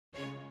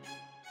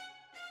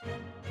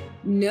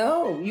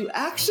No, you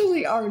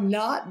actually are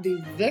not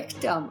the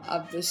victim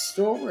of the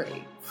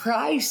story.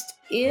 Christ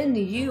in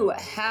you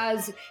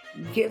has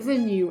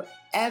given you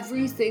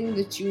everything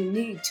that you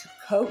need to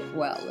cope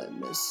well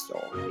in this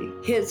story.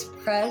 His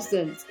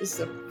presence is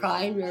the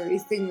primary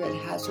thing that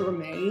has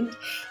remained,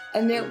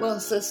 and it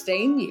will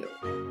sustain you.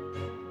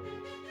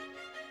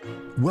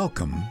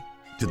 Welcome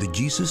to the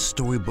Jesus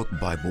Storybook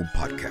Bible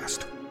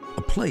Podcast,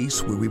 a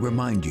place where we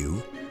remind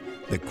you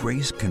that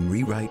grace can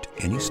rewrite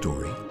any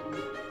story,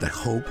 that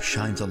hope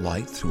shines a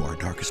light through our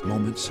darkest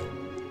moments,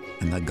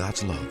 and that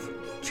God's love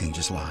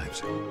changes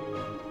lives.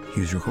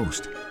 Here's your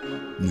host,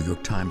 New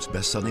York Times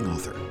bestselling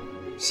author,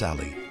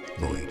 Sally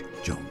Lloyd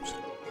Jones.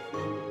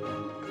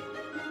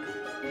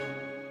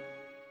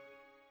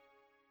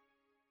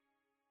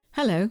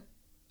 Hello,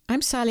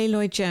 I'm Sally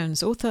Lloyd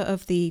Jones, author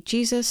of the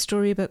Jesus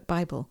Storybook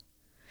Bible,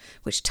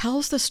 which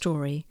tells the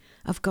story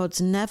of God's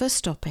never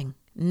stopping,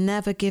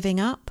 never giving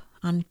up,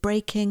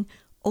 unbreaking,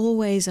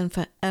 always and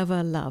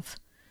forever love.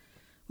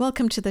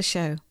 Welcome to the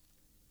show.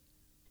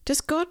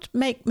 Does God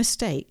make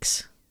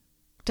mistakes?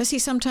 Does he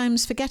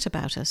sometimes forget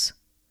about us?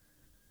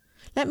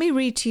 Let me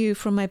read to you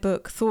from my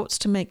book, Thoughts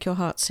to Make Your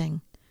Heart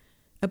Sing,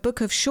 a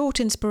book of short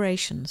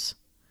inspirations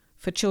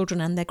for children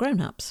and their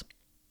grown-ups.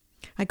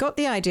 I got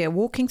the idea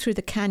walking through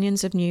the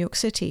canyons of New York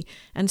City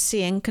and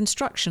seeing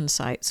construction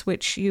sites,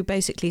 which you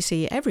basically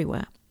see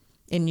everywhere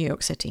in New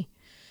York City.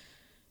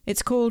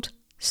 It's called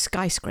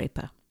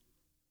skyscraper.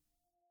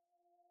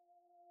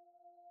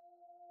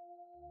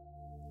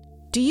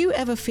 Do you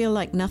ever feel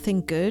like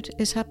nothing good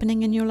is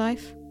happening in your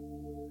life?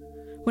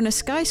 When a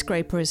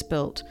skyscraper is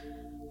built,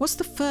 what's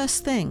the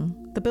first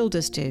thing the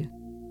builders do?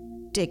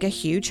 Dig a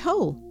huge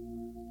hole.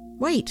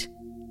 Wait,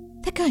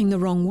 they're going the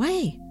wrong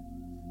way.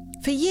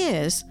 For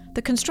years,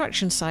 the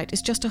construction site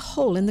is just a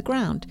hole in the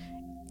ground.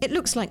 It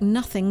looks like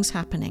nothing's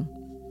happening.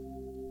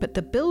 But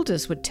the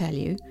builders would tell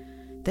you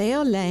they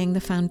are laying the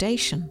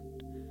foundation,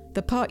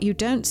 the part you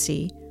don't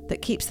see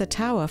that keeps the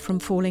tower from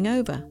falling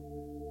over.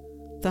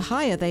 The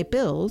higher they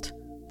build,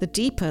 the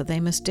deeper they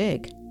must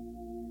dig.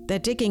 They're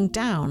digging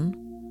down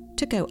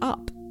to go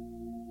up.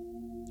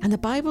 And the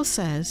Bible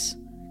says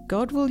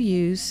God will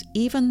use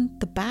even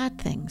the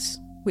bad things,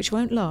 which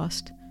won't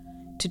last,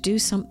 to do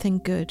something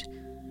good,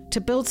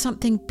 to build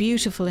something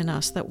beautiful in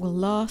us that will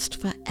last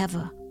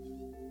forever.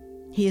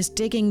 He is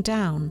digging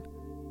down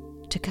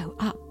to go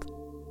up.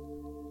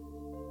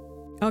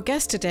 Our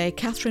guest today,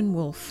 Katherine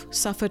Wolfe,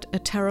 suffered a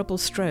terrible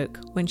stroke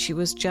when she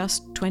was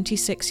just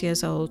 26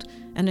 years old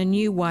and a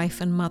new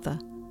wife and mother.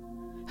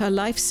 Her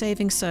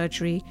life-saving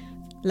surgery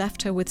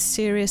left her with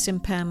serious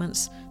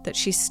impairments that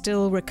she's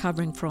still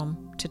recovering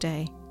from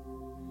today.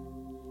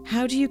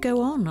 How do you go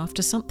on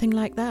after something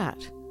like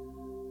that?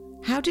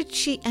 How did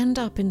she end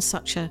up in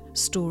such a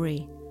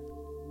story?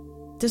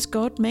 Does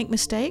God make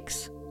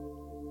mistakes?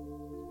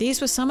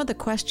 These were some of the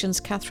questions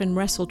Katherine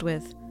wrestled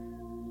with.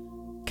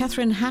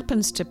 Katherine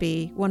happens to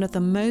be one of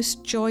the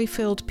most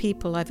joy-filled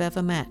people I've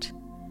ever met.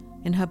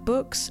 In her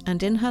books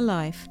and in her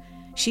life,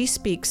 she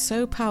speaks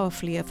so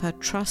powerfully of her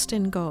trust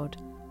in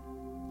God,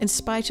 in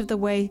spite of the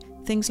way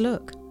things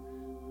look,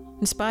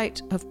 in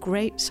spite of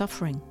great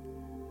suffering.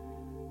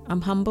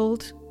 I'm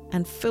humbled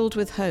and filled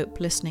with hope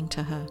listening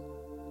to her.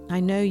 I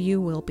know you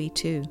will be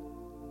too.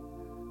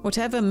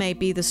 Whatever may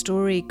be the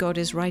story God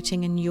is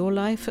writing in your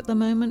life at the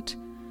moment,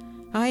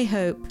 I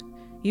hope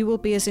you will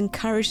be as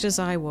encouraged as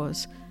I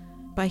was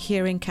by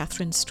hearing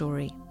Katherine's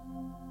story.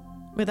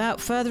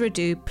 Without further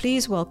ado,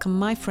 please welcome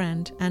my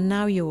friend and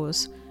now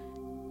yours,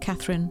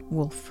 Katherine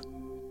Wolfe.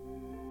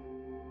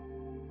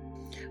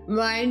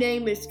 My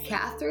name is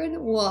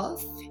Katherine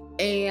Wolfe,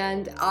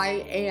 and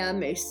I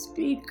am a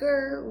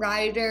speaker,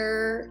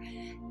 writer,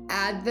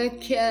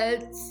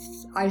 advocate,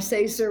 I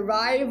say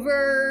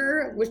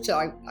survivor, which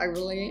I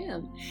really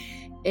am,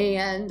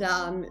 and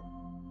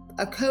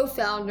a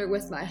co-founder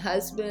with my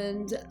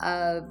husband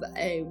of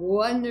a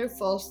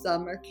wonderful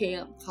summer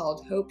camp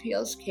called Hope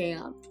Heals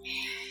Camp.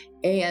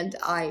 And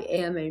I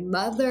am a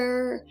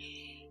mother,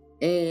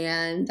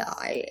 and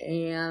I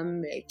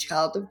am a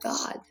child of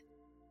God.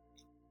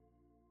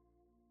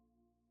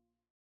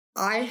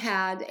 I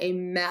had a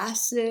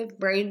massive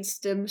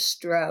brainstem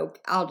stroke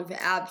out of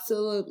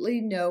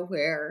absolutely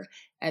nowhere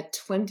at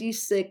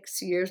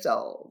 26 years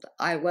old.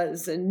 I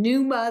was a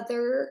new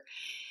mother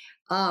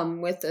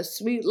with a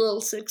sweet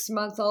little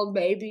 6-month-old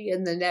baby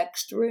in the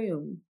next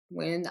room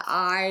when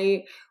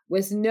I,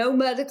 with no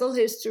medical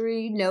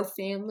history, no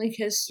family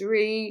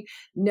history,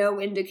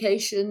 no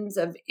indications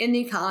of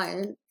any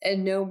kind,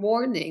 and no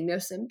warning, no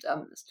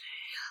symptoms,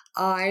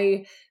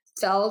 I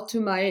fell to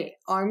my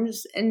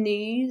arms and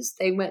knees.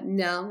 They went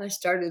numb. I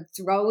started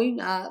throwing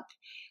up,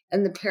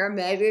 and the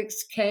paramedics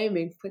came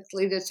and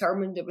quickly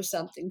determined it was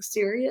something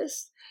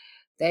serious.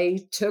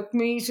 They took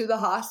me to the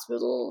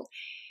hospital,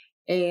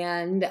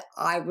 and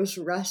I was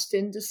rushed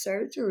into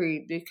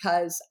surgery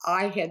because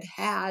I had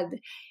had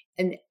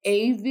an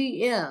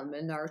AVM,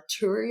 an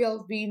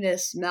arterial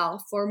venous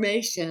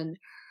malformation,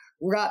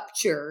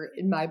 rupture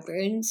in my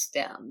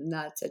brainstem, and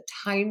that's a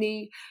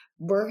tiny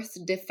birth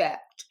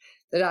defect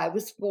that I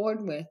was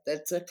born with.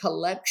 That's a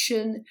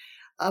collection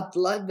of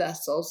blood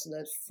vessels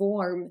that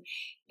form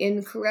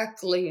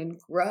incorrectly and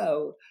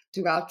grow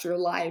throughout your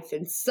life.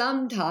 And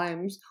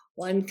sometimes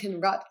one can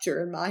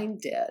rupture, and mine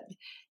did,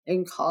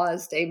 and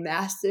caused a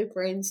massive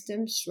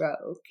brainstem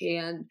stroke.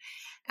 And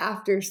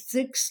after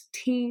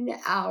 16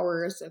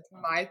 hours of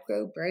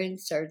microbrain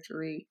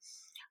surgery,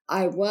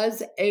 I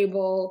was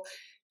able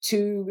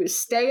to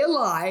stay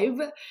alive.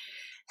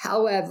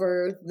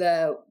 However,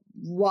 the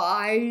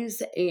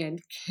wise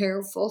and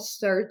careful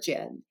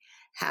surgeon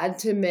had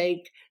to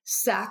make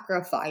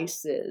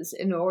sacrifices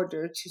in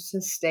order to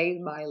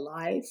sustain my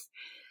life.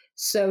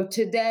 So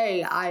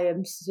today I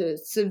am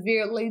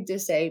severely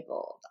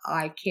disabled.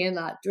 I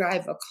cannot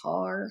drive a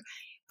car.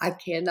 I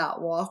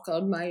cannot walk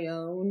on my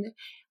own.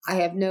 I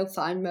have no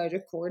fine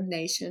motor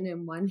coordination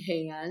in one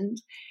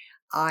hand.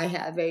 I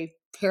have a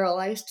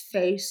paralyzed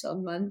face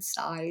on one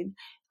side.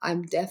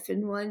 I'm deaf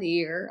in one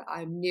ear.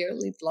 I'm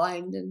nearly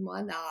blind in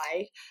one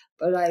eye,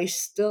 but I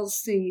still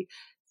see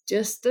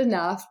just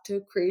enough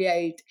to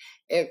create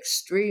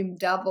extreme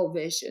double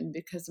vision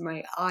because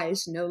my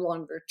eyes no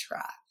longer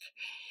track.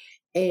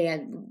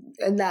 And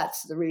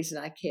that's the reason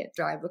I can't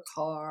drive a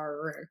car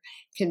or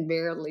can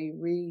barely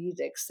read,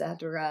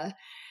 etc.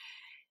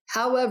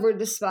 However,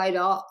 despite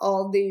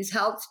all these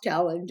health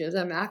challenges,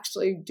 I'm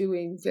actually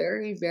doing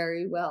very,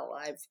 very well.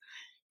 I've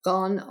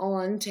gone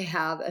on to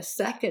have a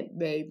second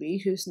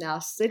baby who's now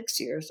 6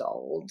 years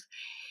old.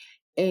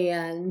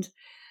 And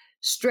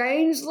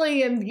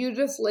strangely and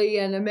beautifully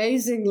and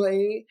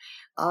amazingly,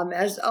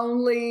 as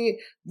only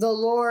the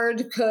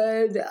Lord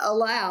could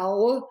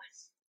allow,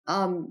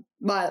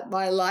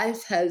 my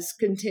life has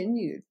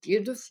continued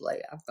beautifully.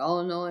 I've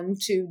gone on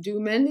to do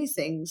many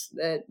things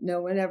that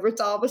no one ever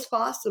thought was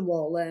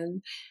possible,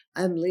 and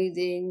I'm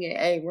leading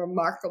a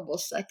remarkable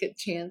second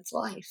chance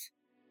life.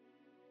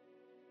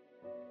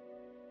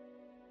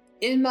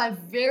 In my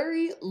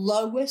very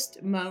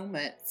lowest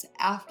moments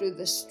after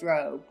the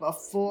stroke,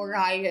 before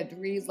I had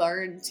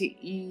relearned to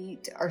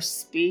eat or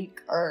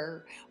speak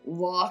or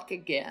walk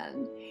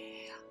again,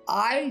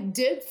 I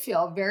did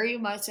feel very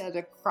much at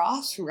a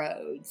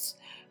crossroads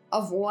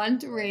of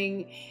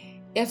wondering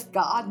if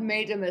God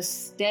made a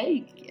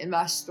mistake in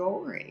my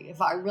story,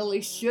 if I really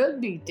should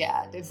be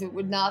dead, if it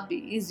would not be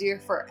easier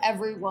for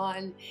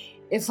everyone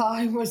if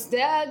I was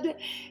dead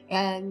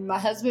and my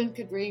husband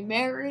could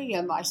remarry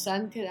and my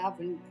son could have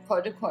a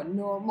quote-unquote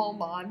normal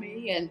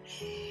mommy. And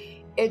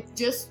it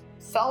just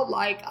felt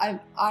like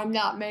I'm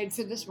not made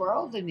for this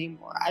world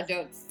anymore. I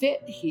don't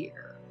fit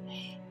here.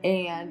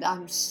 And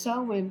I'm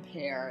so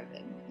impaired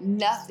and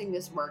nothing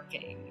is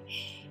working.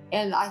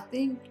 And I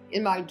think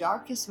in my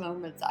darkest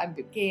moments, I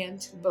began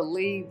to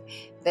believe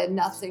that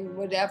nothing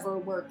would ever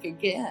work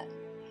again,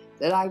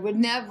 that I would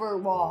never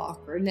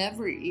walk or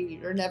never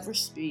eat or never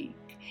speak.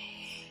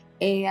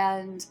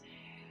 And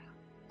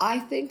I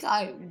think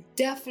I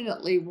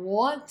definitely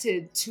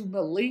wanted to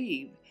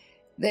believe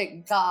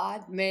that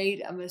God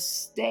made a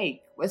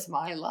mistake with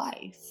my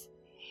life.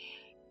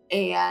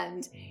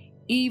 And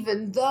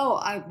even though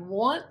I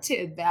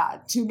wanted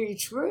that to be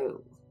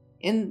true,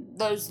 in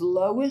those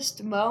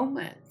lowest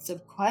moments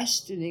of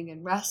questioning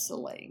and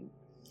wrestling,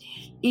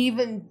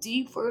 even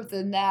deeper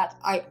than that,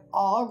 I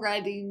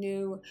already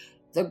knew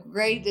the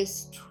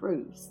greatest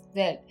truth,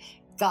 that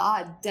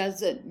God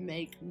doesn't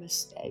make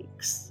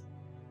mistakes.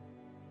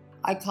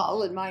 I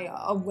call it my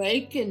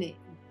awakening,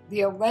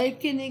 the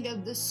awakening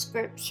of the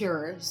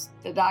scriptures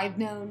that I've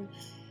known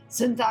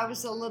since I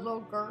was a little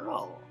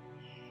girl,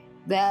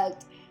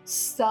 that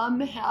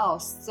somehow,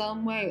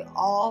 some way,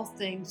 all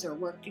things are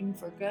working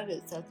for good,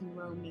 it says in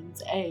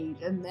Romans 8,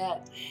 and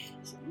that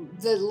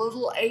the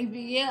little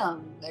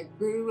AVM that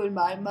grew in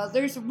my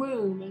mother's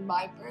womb in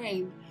my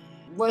brain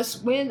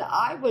was when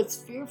I was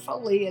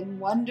fearfully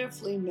and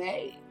wonderfully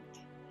made.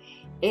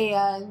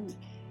 And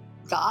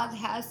God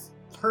has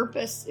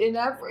purpose in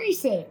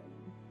everything.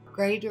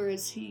 Greater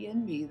is He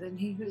in me than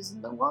he who's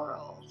in the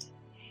world.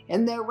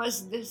 And there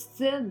was this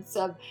sense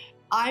of,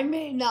 I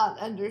may not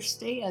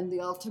understand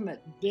the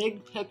ultimate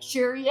big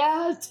picture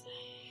yet,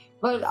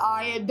 but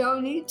I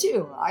don't need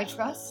to. I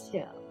trust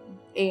Him.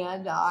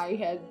 And I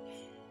had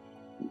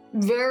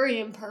very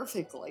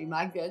imperfectly,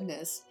 my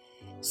goodness,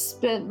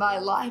 spent my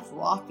life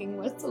walking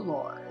with the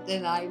Lord.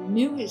 And I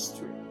knew His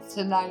truths,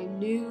 and I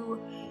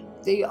knew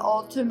the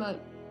ultimate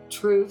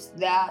truth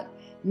that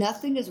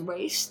nothing is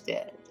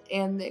wasted,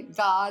 and that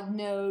God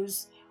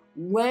knows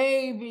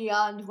way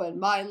beyond what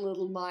my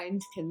little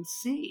mind can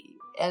see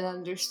and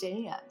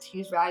understand.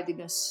 He's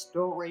writing a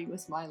story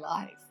with my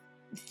life.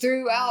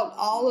 Throughout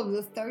all of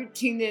the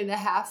 13 and a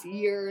half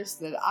years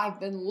that I've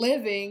been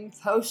living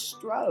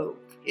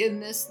post-stroke in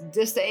this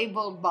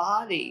disabled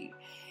body,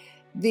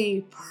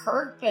 the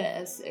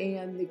purpose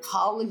and the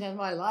calling of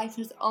my life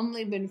has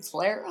only been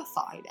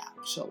clarified,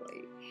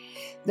 actually.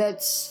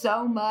 That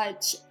so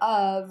much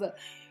of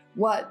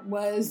what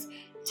was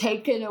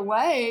taken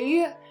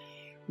away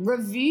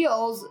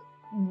reveals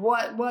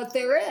what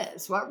there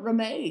is, what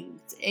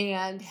remains,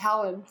 and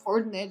how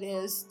important it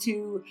is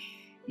to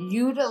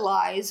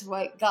utilize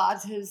what God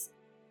has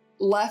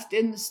left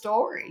in the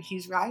story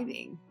he's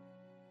writing.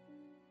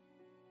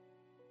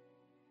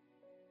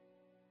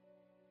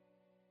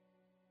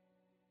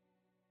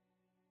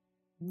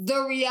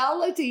 The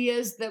reality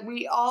is that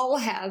we all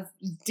have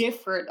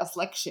different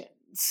afflictions.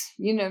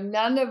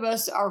 None of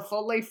us are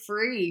fully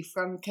free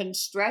from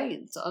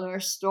constraints on our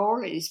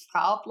stories,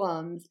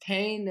 problems,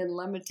 pain, and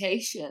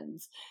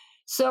limitations.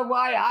 So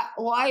while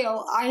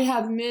I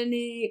have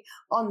many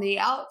on the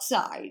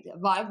outside of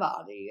my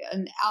body,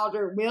 an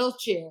outer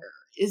wheelchair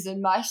is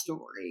in my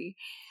story.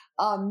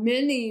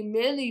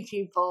 Many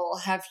people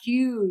have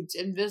huge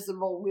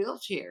invisible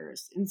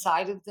wheelchairs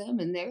inside of them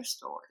in their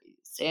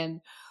stories.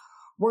 And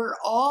we're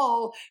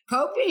all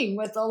coping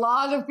with a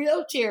lot of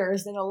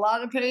wheelchairs and a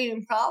lot of pain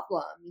and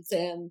problems.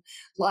 And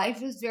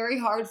life is very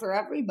hard for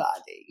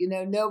everybody.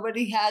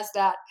 Nobody has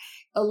that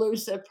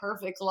elusive,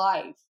 perfect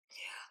life.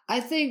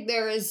 I think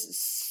there is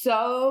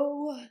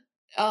so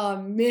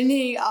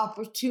many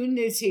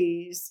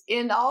opportunities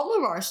in all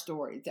of our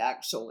stories,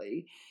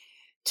 actually,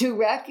 to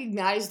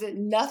recognize that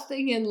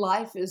nothing in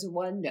life is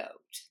one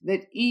note,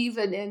 that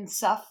even in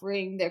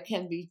suffering there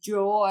can be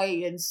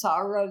joy, in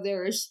sorrow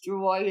there is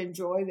joy, in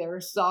joy there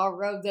is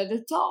sorrow, that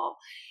it's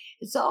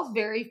all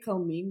very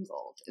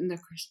commingled in the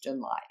Christian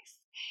life.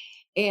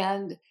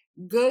 And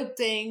good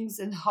things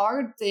and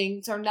hard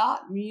things are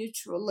not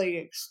mutually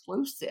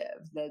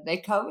exclusive, that they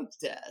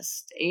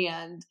coexist.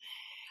 And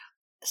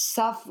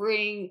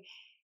suffering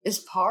is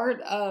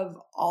part of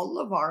all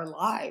of our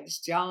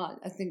lives. I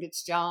think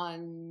it's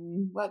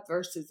John, what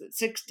verse is it?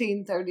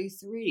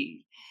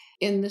 16:33.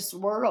 In this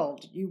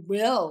world, you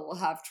will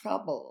have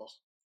trouble,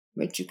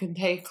 but you can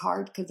take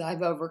heart because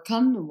I've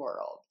overcome the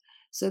world.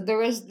 So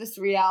there is this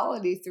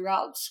reality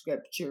throughout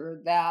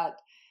Scripture that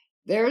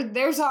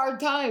there's hard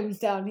times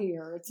down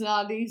here. It's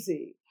not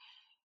easy,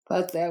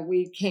 but that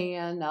we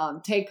can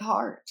take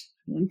heart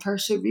and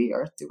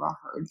persevere through our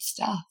hard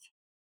stuff.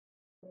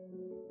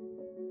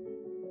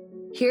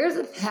 Here's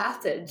a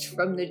passage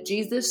from the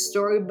Jesus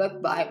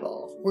Storybook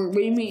Bible where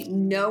we meet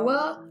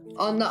Noah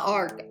on the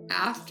ark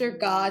after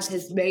God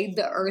has made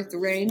the earth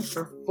rain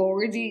for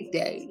 40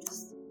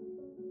 days.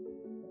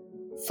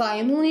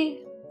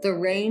 Finally, the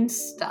rain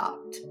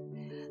stopped.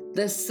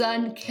 The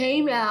sun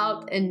came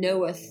out and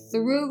Noah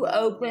threw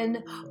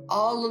open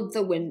all of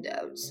the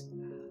windows.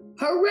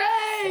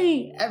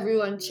 Hooray!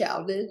 Everyone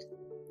shouted.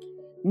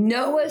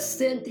 Noah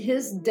sent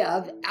his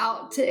dove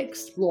out to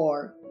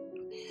explore,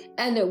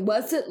 and it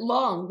wasn't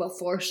long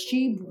before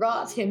she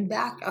brought him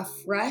back a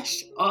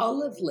fresh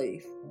olive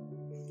leaf.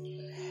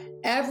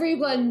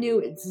 Everyone knew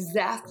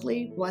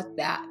exactly what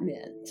that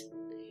meant.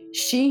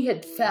 She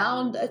had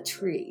found a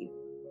tree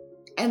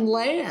and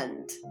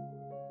land.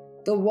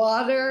 The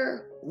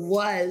water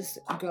was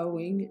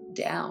going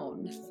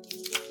down.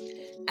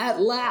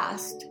 At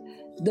last,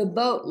 the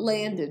boat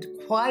landed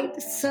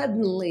quite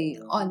suddenly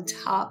on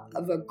top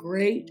of a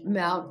great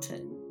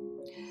mountain.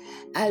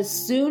 As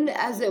soon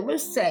as it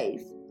was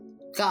safe,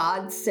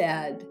 God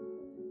said,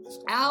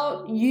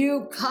 "Out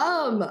you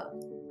come!"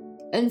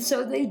 And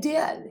so they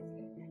did,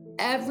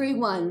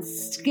 everyone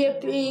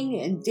skipping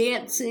and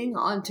dancing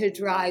onto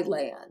dry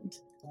land.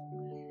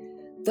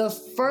 The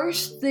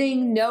first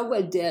thing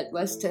Noah did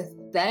was to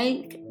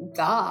thank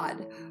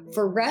God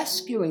for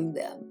rescuing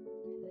them,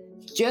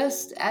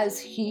 just as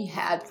he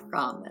had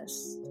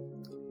promised.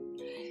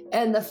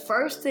 And the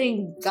first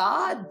thing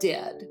God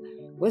did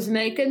was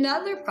make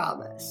another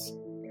promise.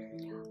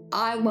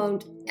 I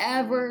won't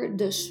ever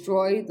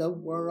destroy the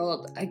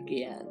world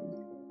again.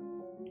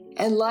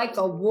 And like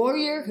a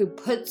warrior who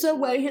puts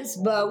away his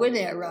bow and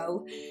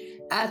arrow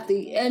at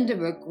the end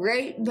of a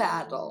great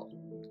battle,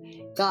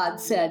 God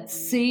said,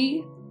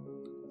 "See,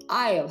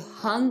 I have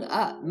hung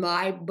up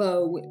my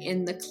bow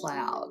in the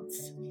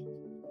clouds."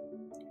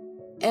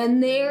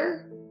 And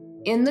there,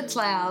 in the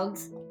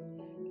clouds,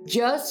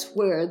 just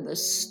where the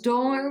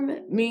storm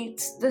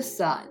meets the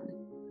sun,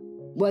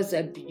 was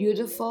a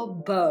beautiful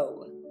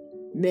bow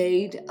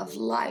made of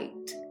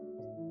light.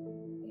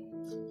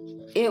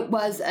 It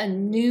was a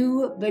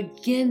new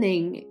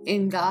beginning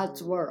in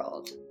God's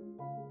world.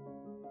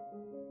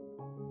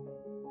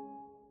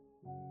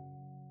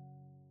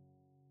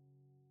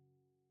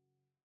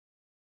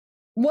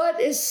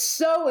 What is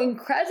so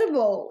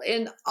incredible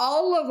in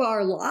all of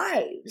our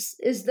lives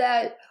is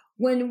that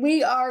when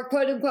we are,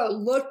 quote unquote,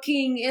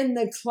 looking in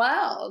the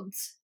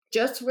clouds,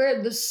 just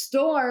where the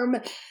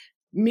storm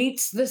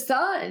meets the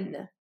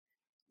sun,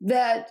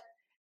 that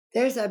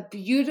there's a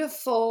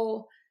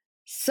beautiful,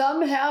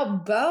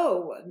 somehow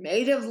bow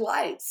made of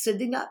light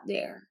sitting up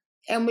there.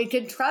 And we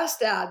can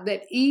trust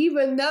that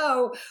even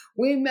though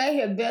we may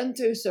have been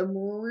through some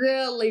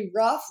really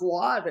rough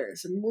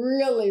waters, some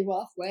really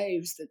rough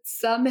waves, that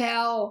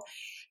somehow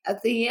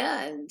at the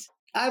end,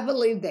 I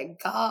believe that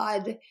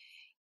God,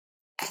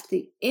 at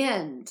the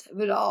end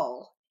of it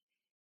all,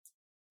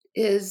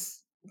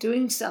 is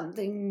doing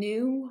something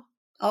new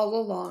all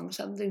along,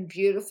 something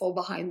beautiful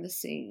behind the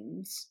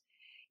scenes.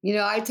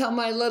 I tell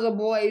my little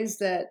boys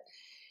that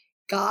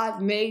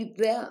God made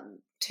them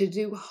to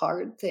do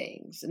hard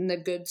things in the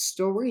good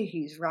story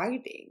he's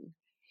writing.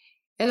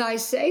 And I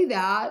say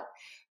that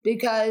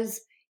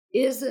because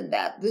isn't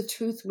that the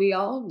truth we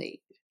all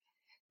need?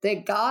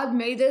 That God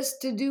made us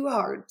to do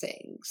hard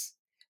things,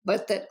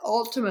 but that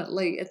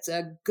ultimately it's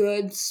a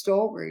good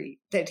story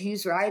that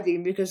he's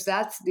writing because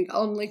that's the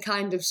only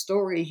kind of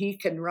story he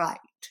can write.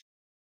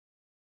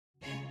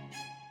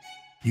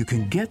 You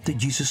can get the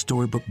Jesus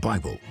Storybook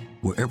Bible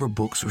wherever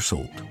books are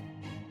sold.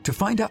 To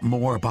find out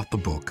more about the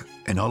book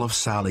and all of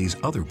Sally's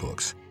other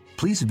books,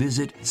 please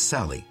visit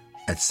Sally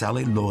at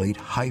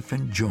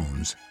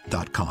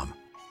sallylloyd-jones.com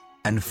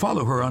and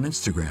follow her on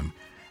Instagram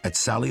at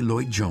Sally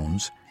Lloyd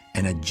Jones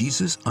and at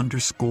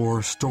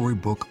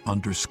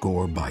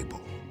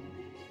Jesus_storybook_Bible.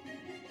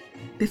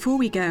 Before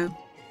we go,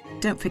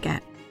 don't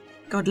forget,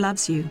 God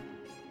loves you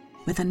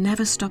with a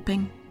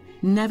never-stopping,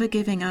 never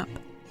giving up,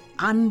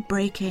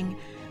 unbreaking,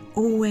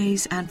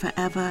 always and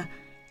forever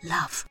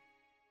love.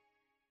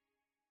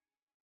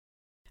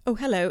 Oh,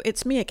 hello,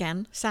 it's me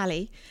again,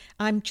 Sally.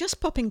 I'm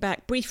just popping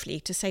back briefly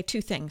to say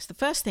two things. The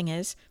first thing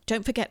is,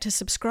 don't forget to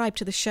subscribe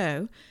to the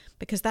show,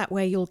 because that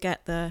way you'll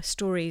get the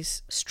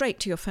stories straight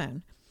to your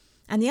phone.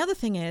 And the other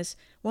thing is,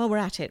 while we're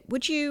at it,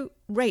 would you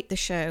rate the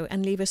show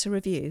and leave us a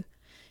review?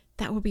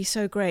 That would be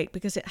so great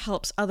because it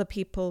helps other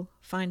people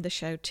find the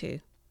show too.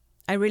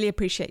 I really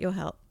appreciate your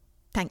help.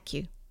 Thank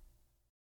you.